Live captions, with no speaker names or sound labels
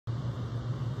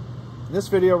In this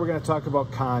video, we're going to talk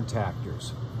about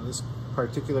contactors. Now, this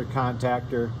particular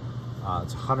contactor,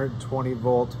 it's 120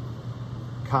 volt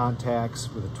contacts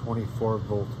with a 24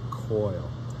 volt coil.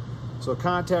 So a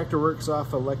contactor works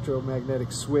off an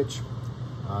electromagnetic switch.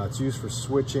 It's used for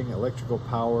switching electrical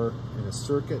power in a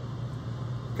circuit.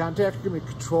 A contactor can be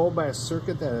controlled by a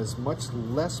circuit that has much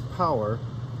less power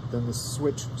than the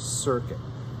switch circuit.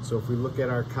 So if we look at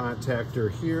our contactor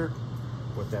here,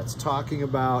 what that's talking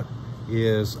about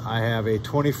is I have a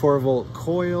 24 volt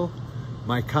coil.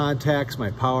 My contacts,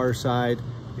 my power side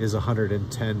is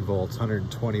 110 volts,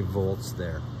 120 volts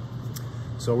there.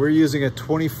 So we're using a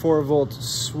 24 volt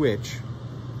switch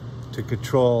to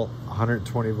control a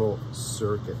 120 volt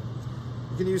circuit.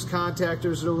 You can use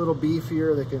contactors that are a little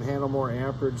beefier. They can handle more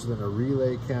amperage than a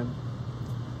relay can.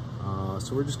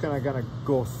 So we're just gonna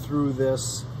go through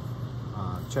this,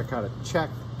 check how to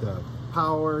check the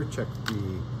power, check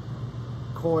the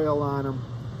coil on them.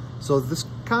 So this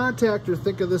contactor,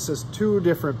 think of this as two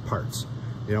different parts.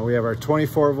 You know, we have our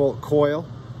 24 volt coil.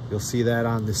 You'll see that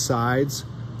on the sides.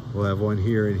 We'll have one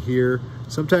here and here.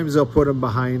 Sometimes they'll put them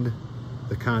behind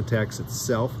the contacts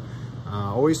itself.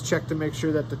 Always check to make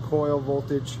sure that the coil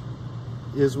voltage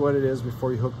is what it is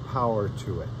before you hook power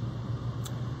to it.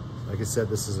 Like I said,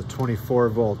 this is a 24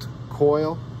 volt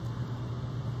coil.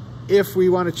 If we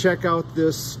want to check out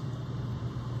this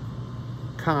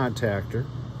contactor,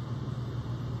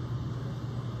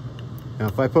 now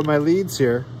if I put my leads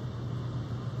here,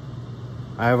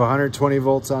 I have 120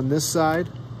 volts on this side.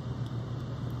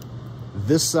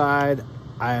 This side,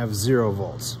 I have 0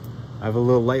 volts. I have a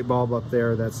little light bulb up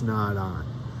there that's not on.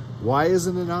 Why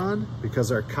isn't it on?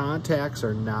 Because our contacts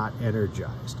are not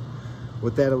energized.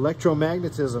 What that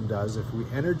electromagnetism does, if we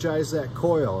energize that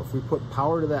coil, if we put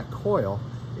power to that coil,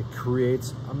 it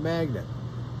creates a magnet.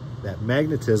 That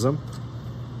magnetism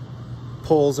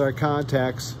pulls our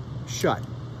contacts shut.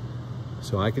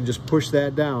 So I can just push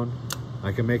that down.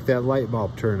 I can make that light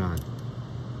bulb turn on.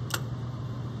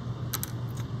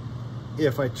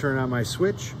 If I turn on my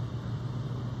switch,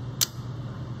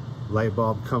 light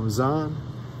bulb comes on.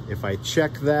 If I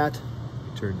check that,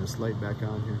 turn this light back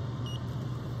on here.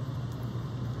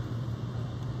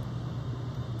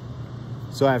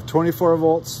 So I have 24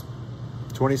 volts,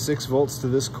 26 volts to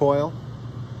this coil.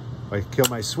 If I kill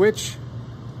my switch,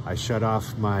 I shut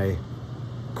off my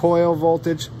coil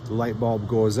voltage, the light bulb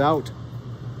goes out,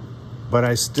 but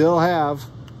I still have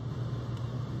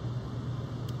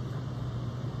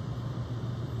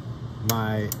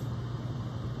my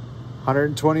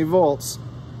 120 volts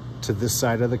to this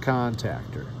side of the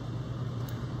contactor.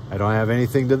 I don't have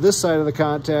anything to this side of the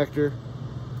contactor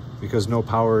because no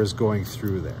power is going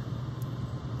through there.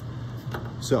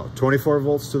 So 24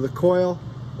 volts to the coil.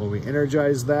 When we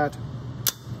energize that,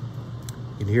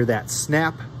 you can hear that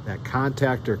snap, that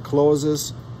contactor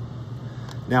closes.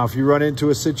 Now, if you run into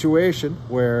a situation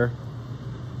where,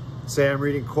 say I'm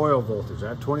reading coil voltage, I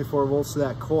have 24 volts to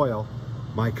that coil,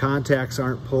 my contacts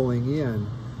aren't pulling in,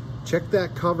 check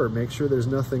that cover, make sure there's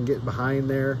nothing getting behind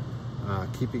there,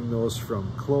 keeping those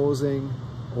from closing,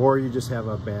 or you just have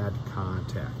a bad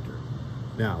contactor.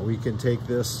 Now, we can take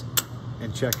this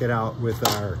and check it out with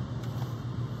our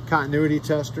continuity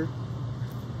tester.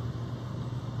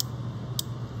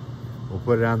 We'll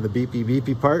put it on the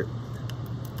beepy part.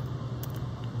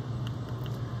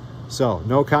 So,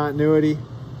 no continuity.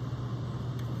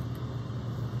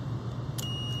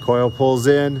 Coil pulls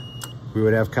in, we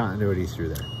would have continuity through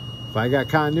there. If I got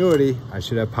continuity, I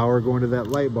should have power going to that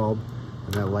light bulb,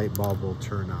 and that light bulb will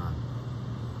turn on.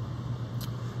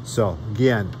 So,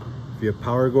 again, if you have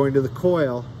power going to the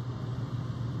coil,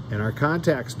 and our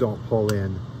contacts don't pull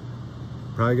in,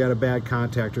 probably got a bad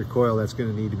contactor coil that's going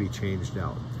to need to be changed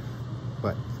out.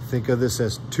 But think of this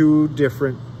as two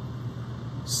different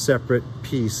separate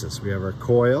pieces. We have our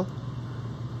coil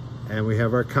and we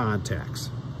have our contacts.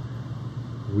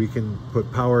 We can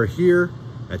put power here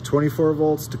at 24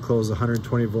 volts to close a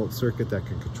 120 volt circuit that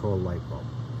can control a light bulb.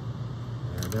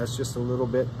 And that's just a little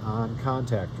bit on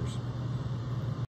contactors.